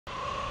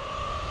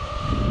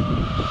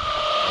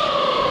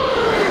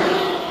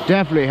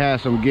Definitely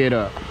has some get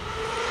up.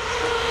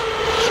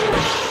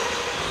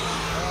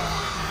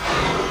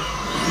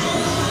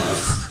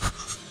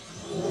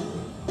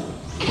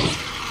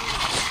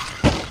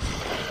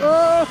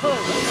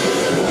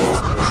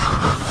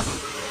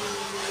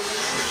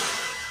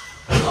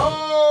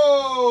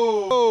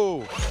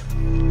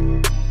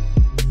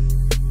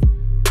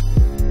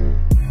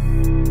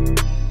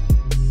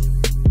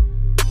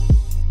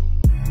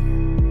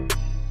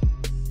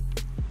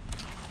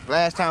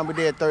 Last time we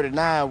did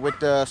 39 with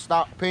the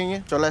stock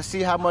pinion. So let's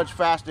see how much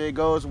faster it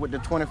goes with the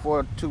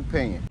 24-2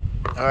 pinion.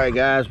 All right,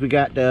 guys, we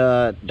got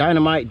the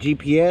Dynamite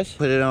GPS.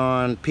 Put it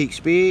on peak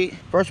speed.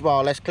 First of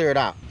all, let's clear it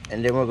out,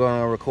 and then we're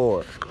gonna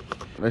record.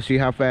 Let's see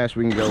how fast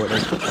we can go with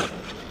this.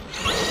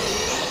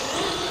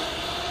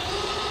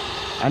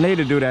 I need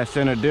to do that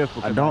center diff.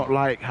 I don't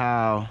like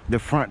how the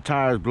front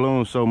tires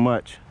balloon so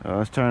much.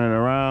 Let's turn it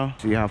around,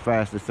 see how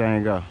fast this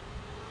thing goes.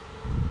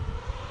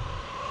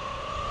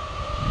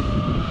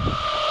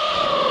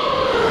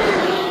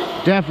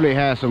 Definitely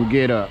has some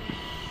get up.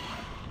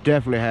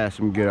 Definitely has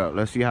some get up.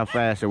 Let's see how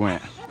fast it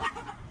went.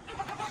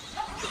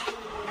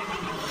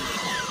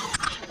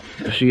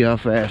 Let's see how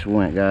fast it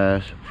went,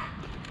 guys.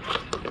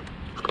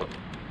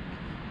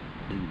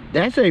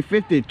 That's a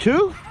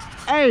 52?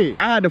 Hey,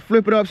 I had to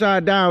flip it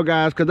upside down,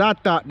 guys, because I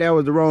thought that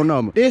was the wrong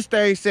number. This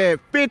thing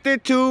said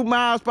 52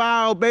 miles per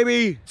hour,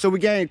 baby. So we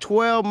gained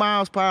 12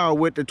 miles per hour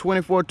with the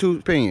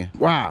 24-2 pinion.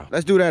 Wow,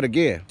 let's do that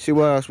again. See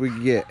what else we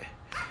can get.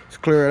 Let's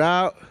clear it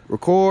out,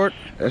 record.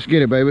 Let's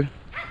get it, baby.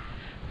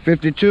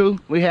 52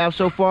 we have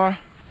so far.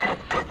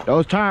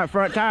 Those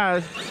front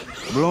tires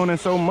ballooning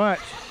so much.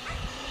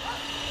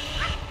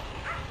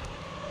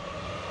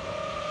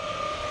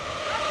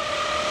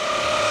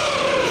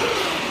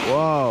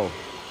 Whoa,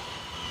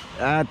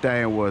 that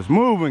thing was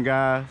moving,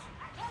 guys.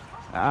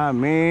 I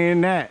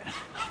mean that.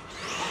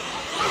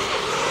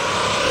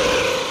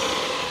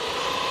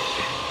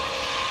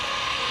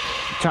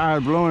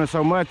 Tires ballooning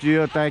so much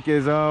you'll think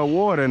it's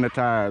water in the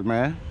tires,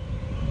 man.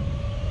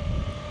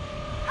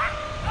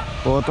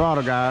 Full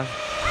throttle, guys.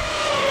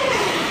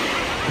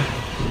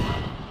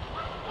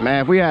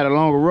 Man, if we had a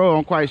longer road,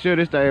 I'm quite sure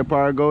this thing would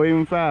probably go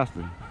even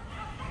faster.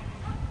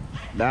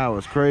 That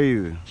was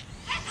crazy.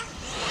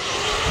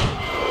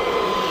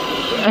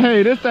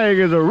 Hey, this thing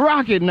is a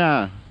rocket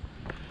now.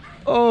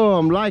 Oh,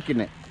 I'm liking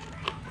it.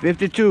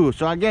 52,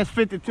 so I guess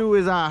 52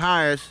 is our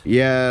highest.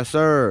 Yes,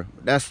 sir.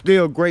 That's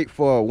still great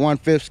for a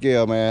 1/5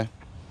 scale, man.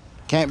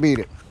 Can't beat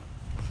it.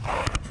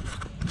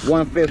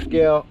 1/5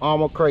 scale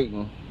Arrma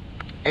Kraton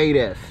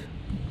 8S.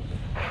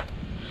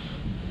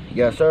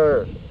 Yes,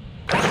 sir.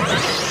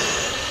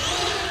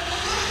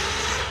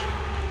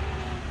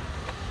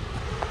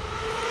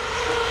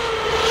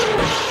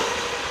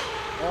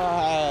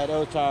 Ah,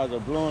 those tires are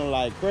blowing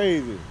like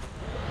crazy.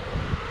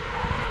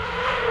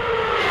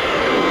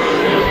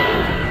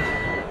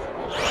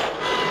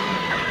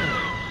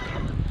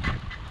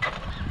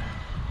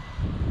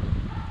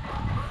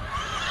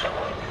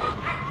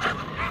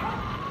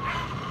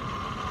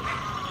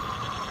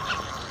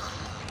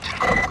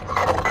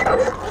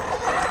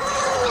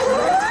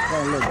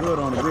 Good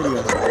on the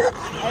video.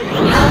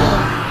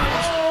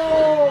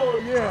 Oh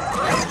yeah.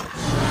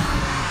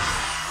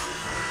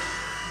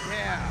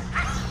 Yeah.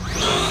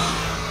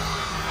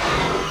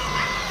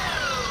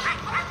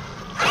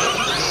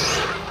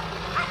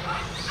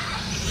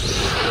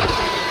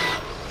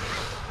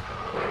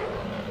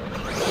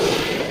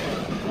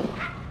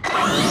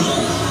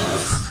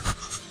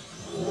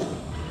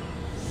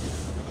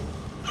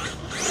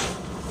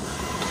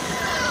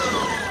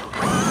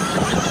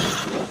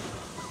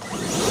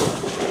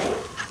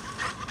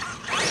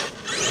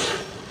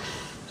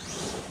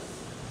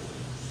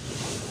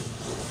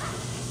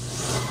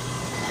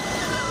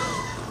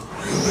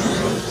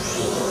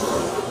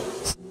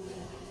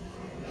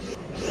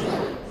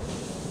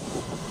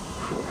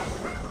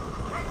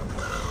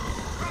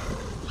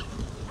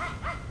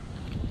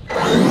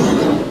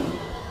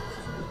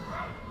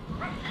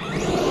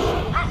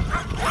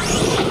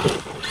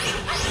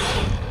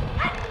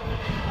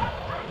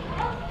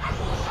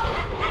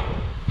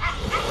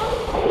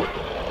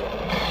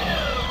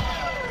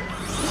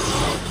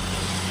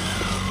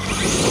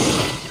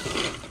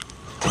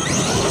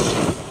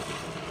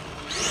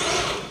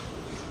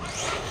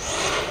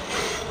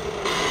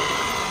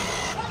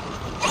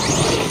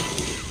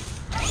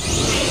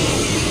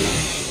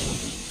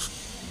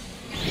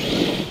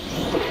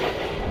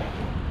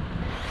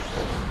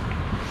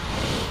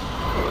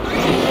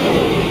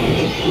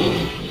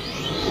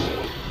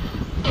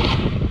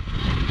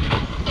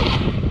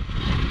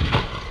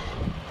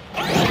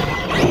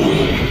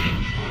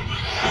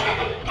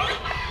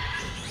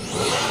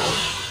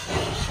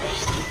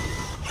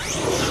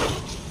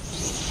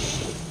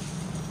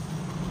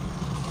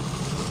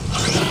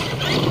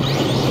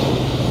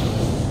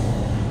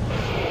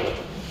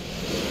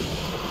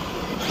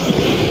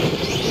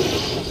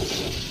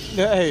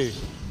 Hey,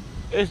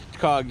 this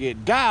car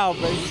get dialed,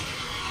 baby.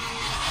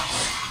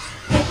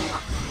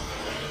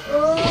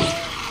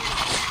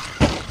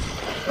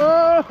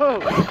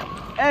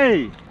 Oh,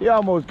 hey, he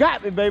almost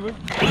got me, baby.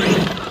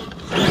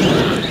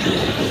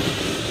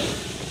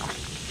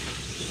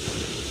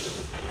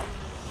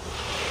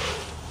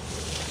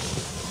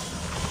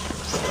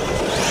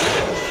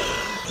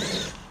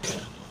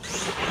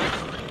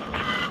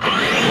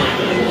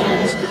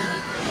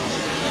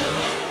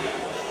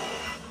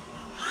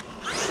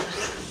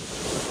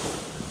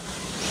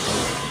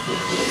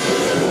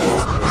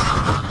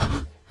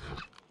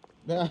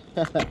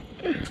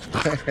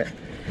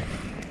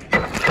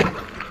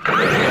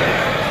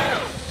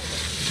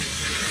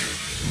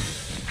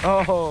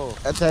 Oh,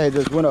 that thing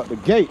just went up the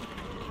gate.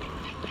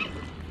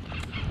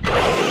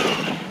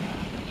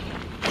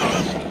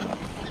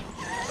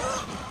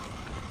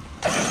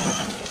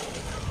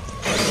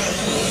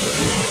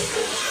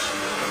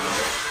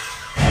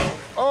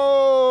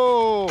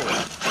 Oh!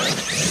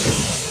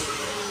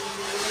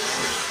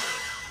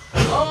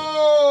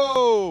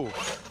 Oh!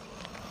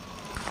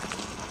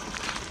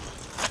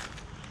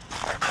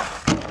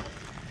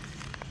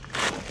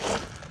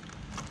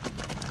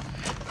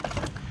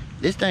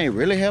 This thing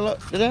really held up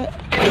to that?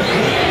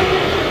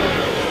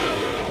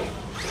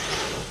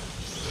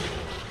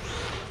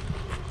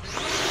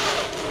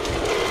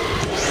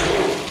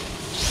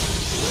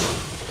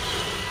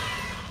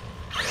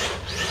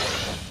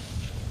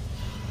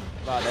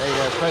 About the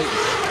 8S Kraton.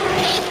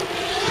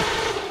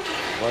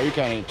 Boy, you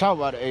can't even talk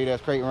about the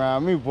 8S Kraton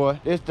around me, boy.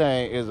 This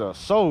thing is a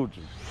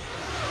soldier.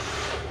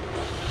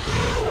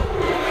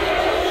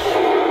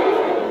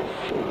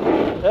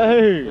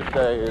 Hey! This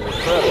thing is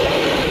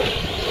incredible.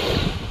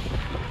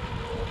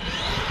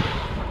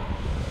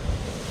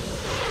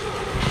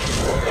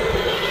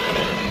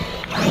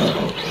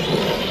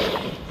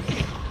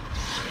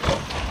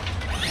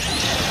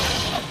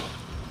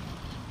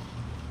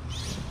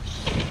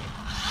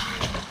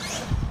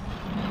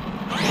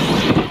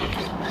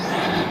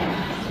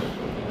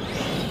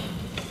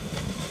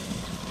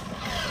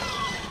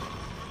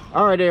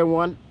 All right,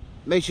 everyone.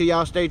 Make sure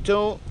y'all stay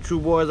tuned. True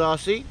Boys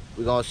RC.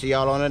 We're gonna see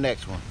y'all on the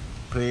next one.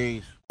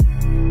 Peace.